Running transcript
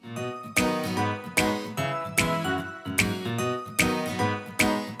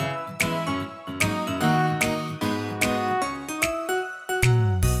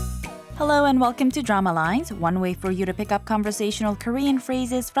and welcome to Drama Lines, one way for you to pick up conversational Korean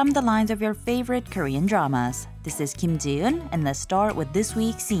phrases from the lines of your favorite Korean dramas. This is Kim Ji-eun, and let's start with this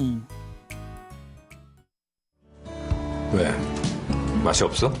week's scene. 왜? 맛이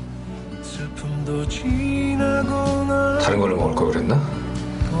없어? 다른 걸로 먹을 걸 그랬나?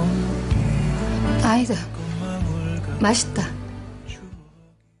 아니다. 맛있다.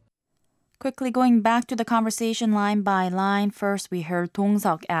 Quickly going back to the conversation line by line, first we heard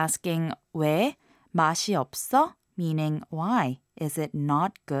동석 asking 왜? 맛이 없어? Meaning why? Is it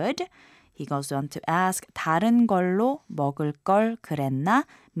not good? He goes on to ask 다른 걸로 먹을 걸 그랬나?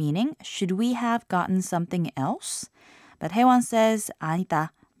 Meaning should we have gotten something else? But 혜원 says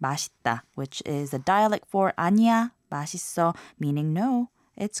아니다, 맛있다, which is a dialect for 아니야, 맛있어, meaning no,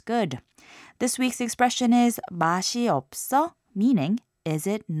 it's good. This week's expression is 맛이 없어, meaning is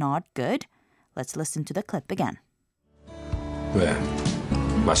it not good? Let's listen to the clip again. 왜?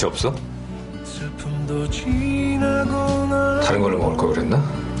 맛이 없어? 다른 걸로 먹을 걸 그랬나?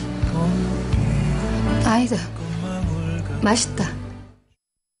 아니다. 맛있다.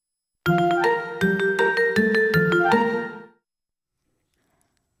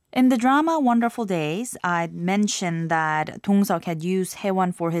 In the drama Wonderful Days, I mentioned that Dong-seok had used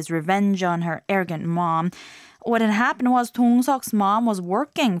Haewon for his revenge on her arrogant mom. What had happened was Dong-seok's mom was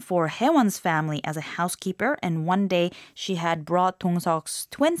working for Haewon's family as a housekeeper, and one day she had brought Dong-seok's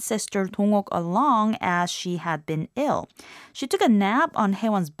twin sister Dong-ok along as she had been ill. She took a nap on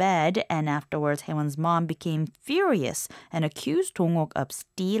Haewon's bed, and afterwards Haewon's mom became furious and accused Dong-ok of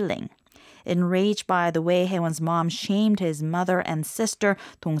stealing. Enraged by the way Haewon's mom shamed his mother and sister,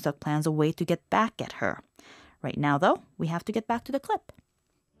 Dong-seok plans a way to get back at her. Right now, though, we have to get back to the clip.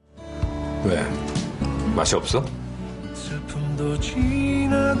 왜? 맛이 없어?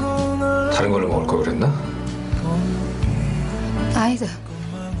 다른 걸로 먹을 걸 그랬나? 아니다.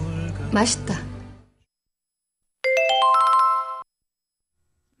 맛있다.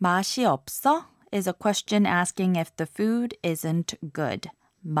 맛이 없어 is a question asking if the food isn't good.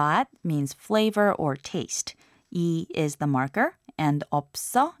 맛 means flavor or taste. 이 is the marker, and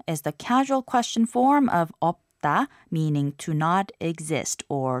없어 is the casual question form of 없다, meaning to not exist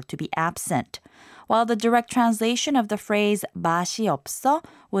or to be absent. While the direct translation of the phrase 맛이 없어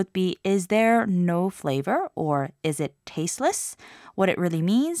would be is there no flavor or is it tasteless? What it really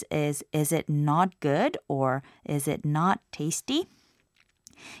means is it not good or is it not tasty?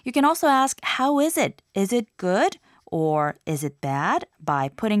 You can also ask how is it? Is it good? Or is it bad? By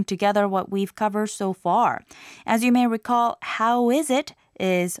putting together what we've covered so far. As you may recall, how is it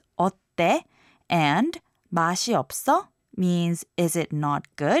is 어때? And 맛이 없어 means is it not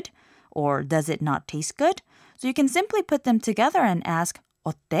good? Or does it not taste good? So you can simply put them together and ask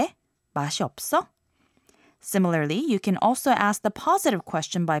어때? 맛이 없어? Similarly, you can also ask the positive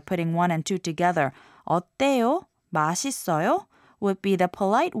question by putting 1 and 2 together. 어때요? 맛있어요? Would be the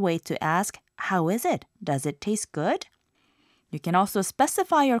polite way to ask how is it? Does it taste good? You can also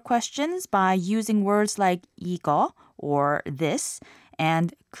specify your questions by using words like 이거 or this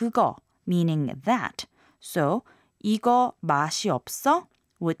and 그거, meaning that. So 이거 맛이 없어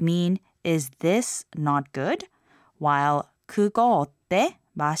would mean is this not good? While 그거 어때?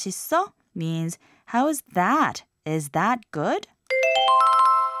 맛있어 means how is that? Is that good?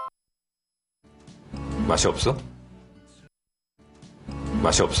 맛이 없어?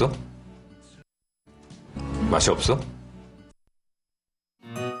 맛이 없어? 맛이 없어?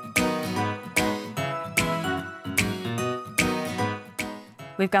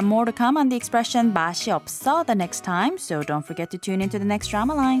 We've got more to come on the expression 맛이 없어 the next time, so don't forget to tune into the next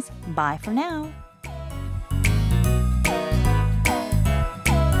Drama Lines. Bye for now.